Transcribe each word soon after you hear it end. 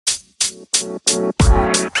What's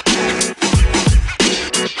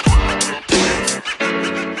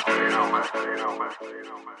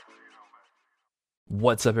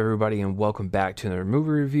up, everybody, and welcome back to another movie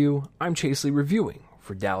review. I'm Chase Lee reviewing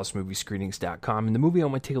for DallasMovieScreenings.com, and the movie I'm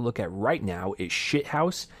going to take a look at right now is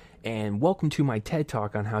Shithouse, and welcome to my TED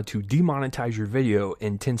Talk on how to demonetize your video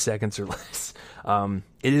in 10 seconds or less.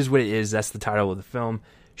 It is what it is. That's the title of the film,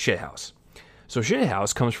 Shithouse. So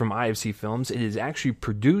Shithouse comes from IFC Films. It is actually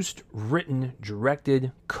produced, written,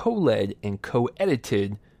 directed, co-led, and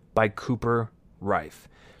co-edited by Cooper Raiff.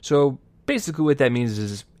 So basically what that means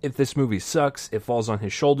is if this movie sucks, it falls on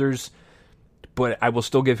his shoulders, but I will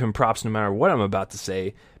still give him props no matter what I'm about to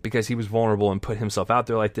say because he was vulnerable and put himself out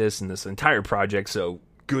there like this in this entire project, so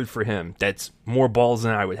good for him. That's more balls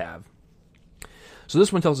than I would have. So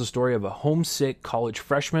this one tells the story of a homesick college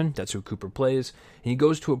freshman, that's who Cooper plays, and he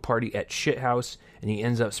goes to a party at Shithouse, and he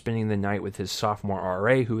ends up spending the night with his sophomore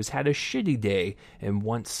RA who has had a shitty day and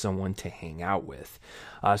wants someone to hang out with.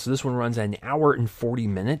 So this one runs an hour and 40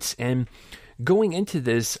 minutes, and going into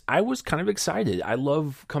this, I was kind of excited. I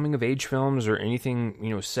love coming-of-age films or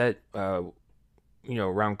anything, set,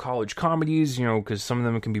 around college comedies, because some of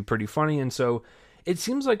them can be pretty funny, and so it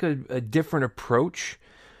seems like a different approach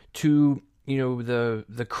to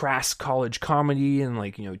the crass college comedy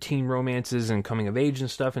and teen romances and coming of age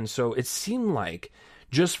and stuff. And so it seemed like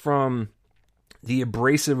just from the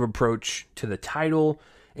abrasive approach to the title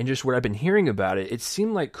and just what I've been hearing about it, it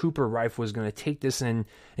seemed like Cooper Raiff was going to take this in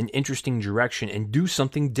an interesting direction and do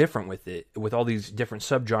something different with it, with all these different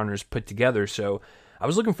subgenres put together. So I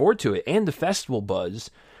was looking forward to it. And the festival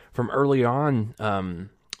buzz from early on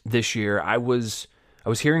this year, I was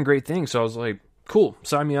hearing great things. So I was like, cool,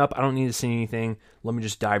 sign me up. I don't need to see anything. Let me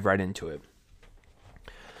just dive right into it.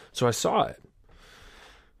 So I saw it.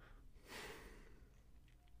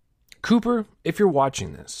 Cooper, if you're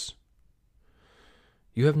watching this,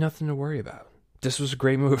 you have nothing to worry about. This was a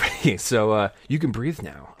great movie, so you can breathe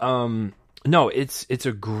now. No, it's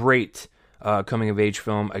a great coming-of-age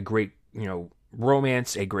film, a great,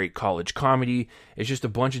 romance, a great college comedy. It's just a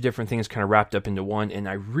bunch of different things kind of wrapped up into one, and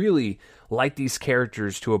I really like these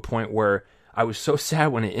characters to a point where I was so sad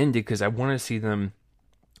when it ended because I want to see them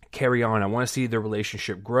carry on. I want to see their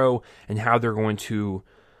relationship grow and how they're going to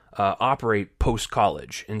operate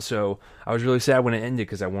post-college. And so I was really sad when it ended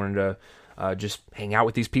because I wanted to just hang out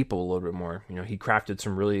with these people a little bit more. He crafted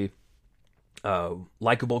some really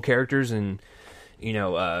likable characters and,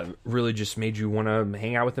 really just made you want to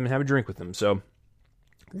hang out with them and have a drink with them. So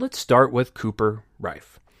let's start with Cooper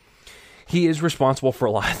Raiff. He is responsible for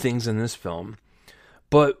a lot of things in this film,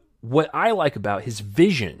 but what I like about his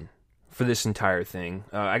vision for this entire thing,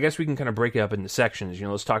 I guess we can kind of break it up into sections.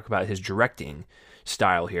 Let's talk about his directing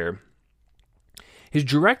style here. His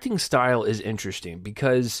directing style is interesting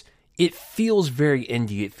because it feels very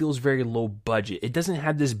indie. It feels very low budget. It doesn't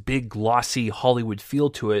have this big, glossy Hollywood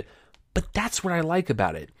feel to it, but that's what I like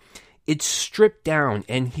about it. It's stripped down,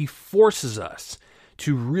 and he forces us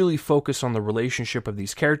to really focus on the relationship of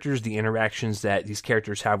these characters, the interactions that these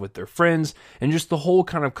characters have with their friends, and just the whole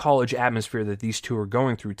kind of college atmosphere that these two are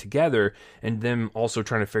going through together, and them also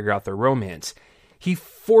trying to figure out their romance. He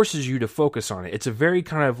forces you to focus on it. It's a very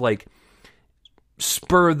kind of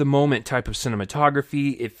spur-of-the-moment type of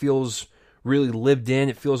cinematography. It feels really lived in.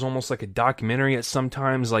 It feels almost like a documentary at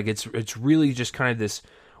sometimes. It's really just kind of this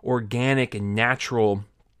organic and natural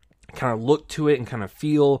kind of look to it and kind of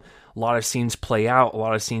feel. A lot of scenes play out. A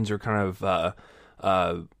lot of scenes are kind of,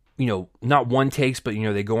 not one takes, but,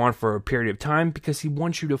 they go on for a period of time because he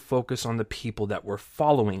wants you to focus on the people that we're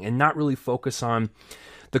following and not really focus on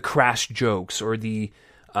the crass jokes or the,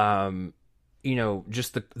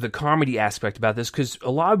 just the comedy aspect about this. Because a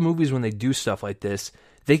lot of movies, when they do stuff like this,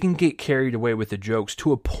 they can get carried away with the jokes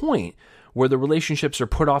to a point where the relationships are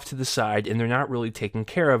put off to the side and they're not really taken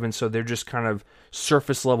care of, and so they're just kind of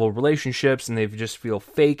surface level relationships, and they just feel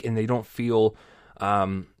fake, and they don't feel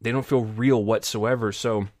real whatsoever.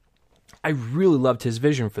 So I really loved his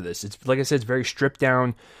vision for this. It's like I said, it's very stripped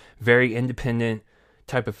down, very independent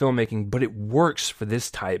type of filmmaking, but it works for this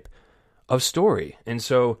type of story. And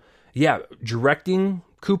so, yeah, directing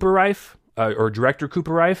Cooper Raiff, or director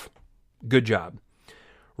Cooper Raiff, good job.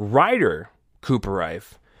 Writer Cooper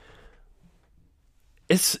Raiff,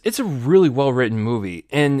 it's a really well written movie,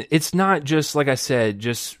 and it's not just, like I said,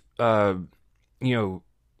 just dick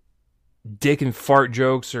and fart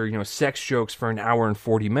jokes or sex jokes for an hour and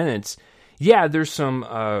 40 minutes. Yeah, there's some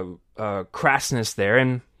crassness there,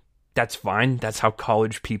 and that's fine. That's how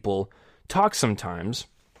college people talk sometimes.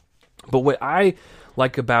 But what I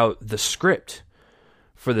like about the script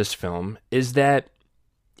for this film is that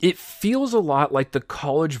it feels a lot like the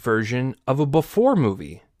college version of a Before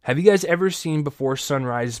movie. Have you guys ever seen Before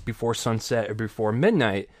Sunrise, Before Sunset, or Before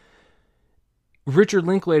Midnight? Richard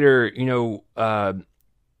Linklater,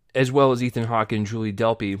 as well as Ethan Hawke and Julie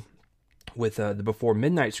Delpy with the Before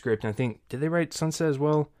Midnight script. And I think, did they write Sunset as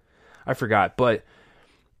well? I forgot. But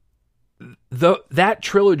that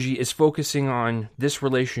trilogy is focusing on this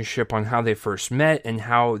relationship, on how they first met and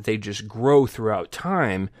how they just grow throughout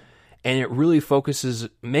time. And it really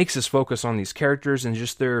makes us focus on these characters and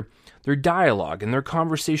just their dialogue and their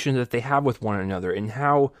conversation that they have with one another, and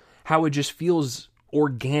how it just feels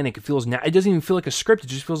organic. It feels it doesn't even feel like a script. It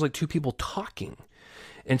just feels like two people talking.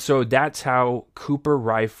 And so that's how Cooper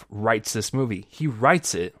Raiff writes this movie. He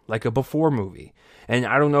writes it like a Before movie. And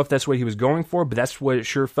I don't know if that's what he was going for, but that's what it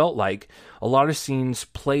sure felt like. A lot of scenes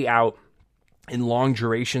play out in long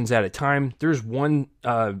durations at a time. There's one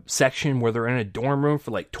section where they're in a dorm room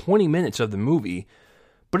for like 20 minutes of the movie,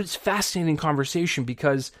 but it's fascinating conversation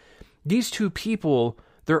because these two people,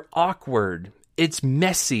 they're awkward. It's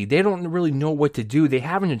messy. They don't really know what to do. They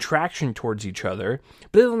have an attraction towards each other,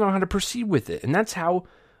 but they don't know how to proceed with it. And that's how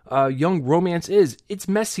young romance is. It's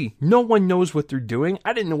messy. No one knows what they're doing.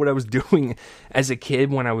 I didn't know what I was doing as a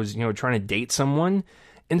kid when I was, trying to date someone.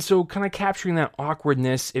 And so kind of capturing that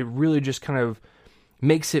awkwardness, it really just kind of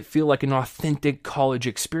makes it feel like an authentic college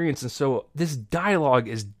experience. And so this dialogue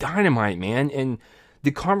is dynamite, man. And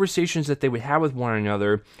the conversations that they would have with one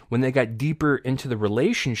another when they got deeper into the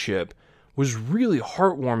relationship was really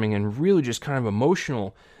heartwarming and really just kind of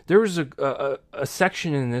emotional. There was a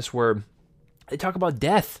section in this where they talk about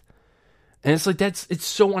death. And it's like, it's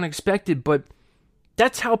so unexpected, but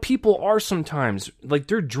that's how people are sometimes. Like,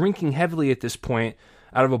 they're drinking heavily at this point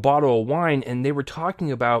out of a bottle of wine, and they were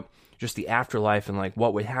talking about just the afterlife and like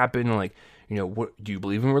what would happen, and like, what do you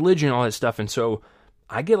believe in religion, all that stuff. And so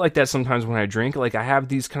I get like that sometimes when I drink. Like, I have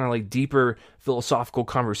these kind of like deeper philosophical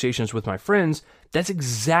conversations with my friends. That's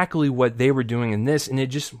exactly what they were doing in this, and it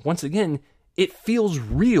just, once again, it feels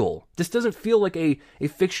real. This doesn't feel like a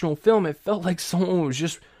fictional film. It felt like someone was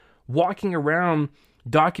just walking around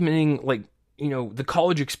documenting, like, the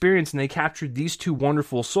college experience, and they captured these two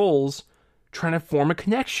wonderful souls trying to form a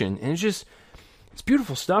connection. And it's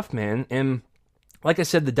beautiful stuff, man. And like I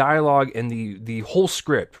said, the dialogue and the whole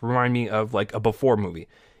script remind me of like a Before movie.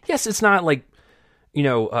 Yes, it's not like,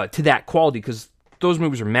 to that quality, because those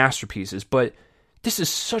movies are masterpieces, but this is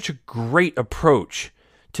such a great approach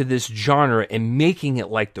to this genre and making it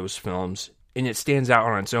like those films, and it stands out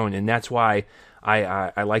on its own. And that's why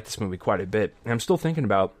I like this movie quite a bit. And I'm still thinking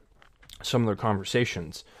about some of their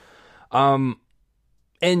conversations. And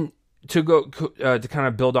to go to kind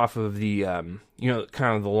of build off of the kind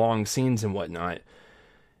of the long scenes and whatnot,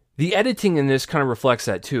 the editing in this kind of reflects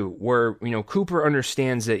that too, where Cooper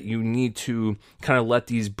understands that you need to kind of let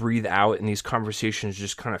these breathe out and these conversations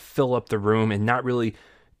just kind of fill up the room and not really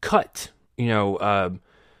cut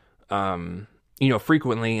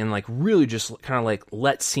frequently, and like really just kind of like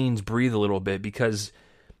let scenes breathe a little bit, because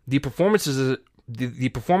the performances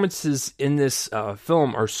in this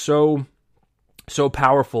film are so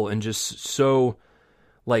powerful and just so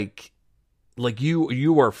like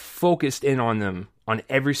you are focused in on them, on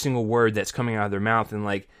every single word that's coming out of their mouth. And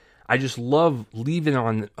like, I just love leaving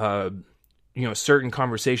on certain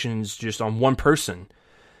conversations just on one person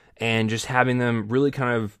and just having them really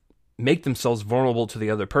kind of make themselves vulnerable to the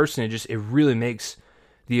other person. It really makes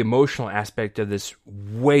the emotional aspect of this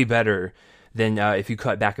way better than if you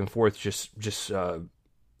cut back and forth just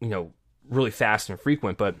really fast and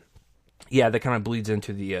frequent. But yeah, that kind of bleeds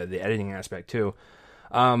into the editing aspect too.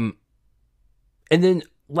 And then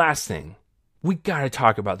last thing, we got to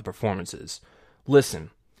talk about the performances.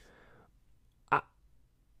 Listen,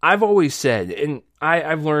 I've always said, and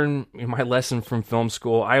I've learned my lesson from film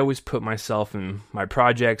school, I always put myself in my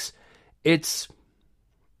projects. It's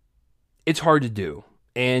hard to do.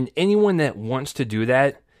 And anyone that wants to do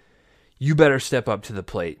that, you better step up to the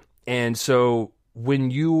plate. And so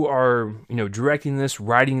when you are, directing this,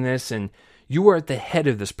 writing this, and you are at the head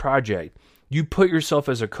of this project, you put yourself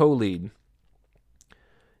as a co-lead.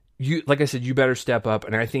 Like I said, you better step up.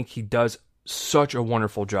 And I think he does such a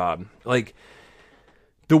wonderful job. Like,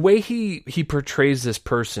 the way he portrays this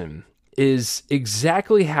person is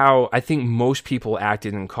exactly how I think most people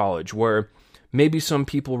acted in college, where maybe some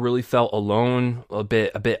people really felt alone, a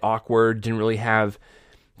bit awkward, didn't really have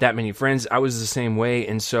that many friends. I was the same way.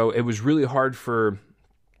 And so it was really hard for,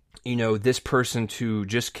 this person to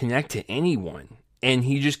just connect to anyone. And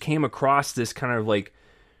he just came across this kind of like,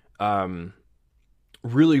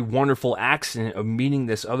 really wonderful accident of meeting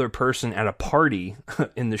this other person at a party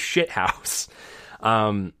in the shit house.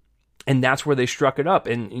 And And that's where they struck it up.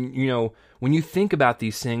 And, you know, when you think about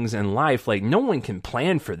these things in life, like, no one can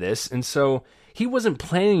plan for this. And so he wasn't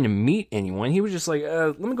planning to meet anyone. He was just like,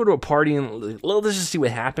 let me go to a party and let's just see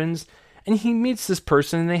what happens. And he meets this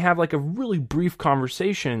person, and they have like a really brief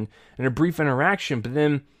conversation and a brief interaction. But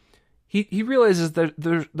then he realizes that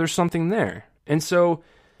there's something there. And so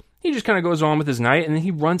he just kind of goes on with his night, and then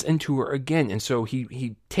he runs into her again. And so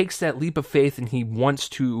he takes that leap of faith, and he wants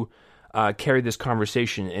to carry this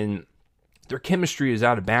conversation. And their chemistry is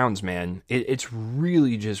out of bounds, man. It's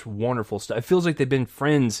really just wonderful stuff. It feels like they've been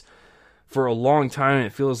friends for a long time.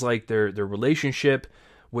 It feels like their relationship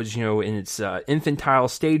was, you know, in its infantile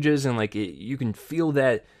stages, and like you can feel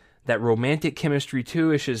that romantic chemistry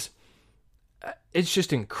too. It's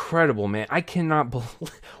just incredible, man. I cannot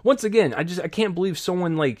believe, once again, I can't believe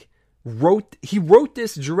someone like wrote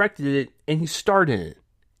this, directed it, and he starred in it.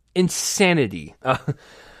 Insanity.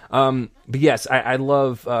 But yes, I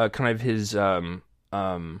love kind of his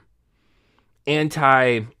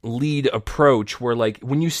anti-lead approach, where like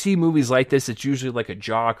when you see movies like this, it's usually like a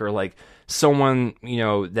jock or like someone, you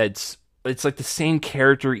know, it's like the same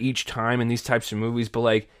character each time in these types of movies, but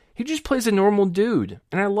like he just plays a normal dude,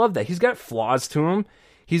 and I love that. He's got flaws to him.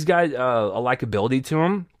 He's got a likability to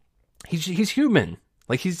him. He's human.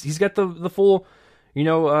 Like he's got the full, you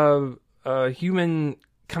know, human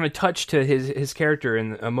kind of touch to his character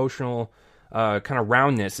and emotional kind of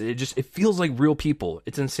roundness. It feels like real people.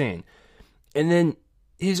 It's insane. And then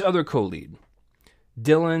his other co-lead,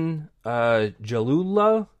 Dylan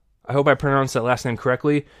Jalula. I hope I pronounced that last name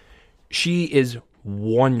correctly. She is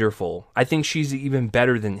wonderful. I think she's even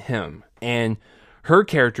better than him. And her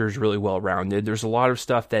character is really well rounded. There's a lot of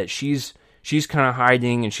stuff that she's kind of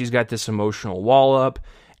hiding, and she's got this emotional wall up.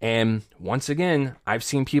 And once again, I've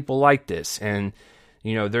seen people like this, and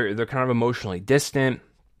you know, they're kind of emotionally distant,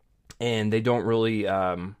 and they don't really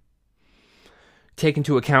take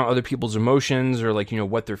into account other people's emotions or like, you know,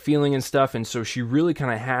 what they're feeling and stuff. And so she really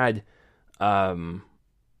kind of had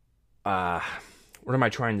what am I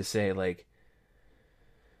trying to say? Like,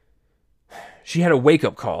 she had a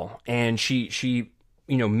wake-up call, and she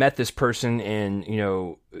you know, met this person, and you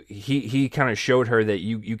know, he kind of showed her that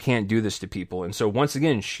you can't do this to people. And so once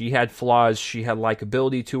again, she had flaws, she had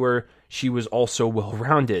likability to her, she was also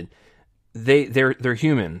well-rounded. They're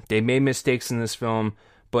human. They made mistakes in this film,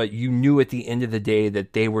 but you knew at the end of the day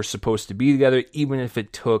that they were supposed to be together, even if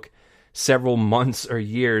it took several months or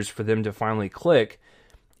years for them to finally click.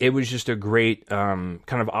 It was just a great kind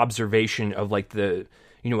of observation of like the,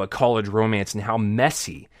 you know, a college romance and how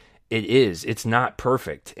messy it is. It's not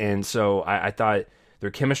perfect. And so I thought their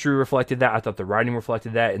chemistry reflected that. I thought the writing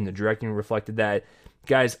reflected that, and the directing reflected that.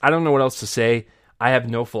 Guys, I don't know what else to say. I have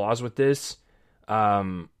no flaws with this.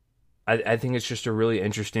 I think it's just a really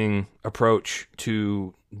interesting approach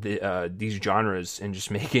to these genres, and just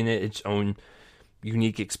making it its own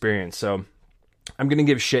unique experience. So I'm going to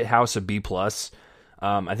give Shithouse a B+.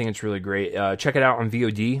 I think it's really great. Check it out on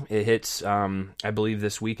VOD. It hits, I believe,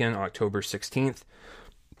 this weekend, October 16th.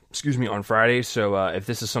 On Friday. So if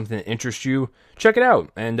this is something that interests you, check it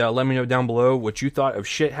out. And let me know down below what you thought of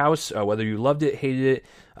Shithouse, whether you loved it, hated it.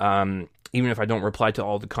 Even if I don't reply to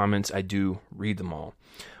all the comments, I do read them all.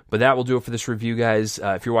 But that will do it for this review, guys.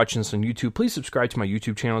 If you're watching this on YouTube, please subscribe to my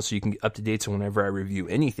YouTube channel so you can get up to date on whenever I review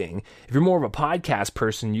anything. If you're more of a podcast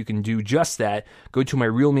person, you can do just that. Go to my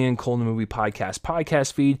Real Man Colin the Movie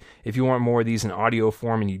podcast feed. If you want more of these in audio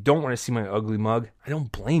form and you don't want to see my ugly mug, I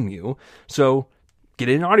don't blame you. So get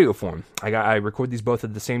it in audio form. I record these both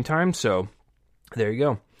at the same time, so there you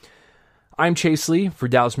go. I'm Chase Lee for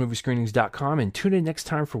DallasMovieScreenings.com, and tune in next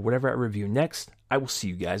time for whatever I review next. I will see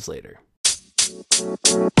you guys later. You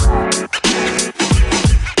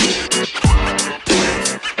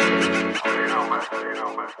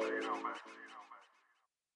know, man.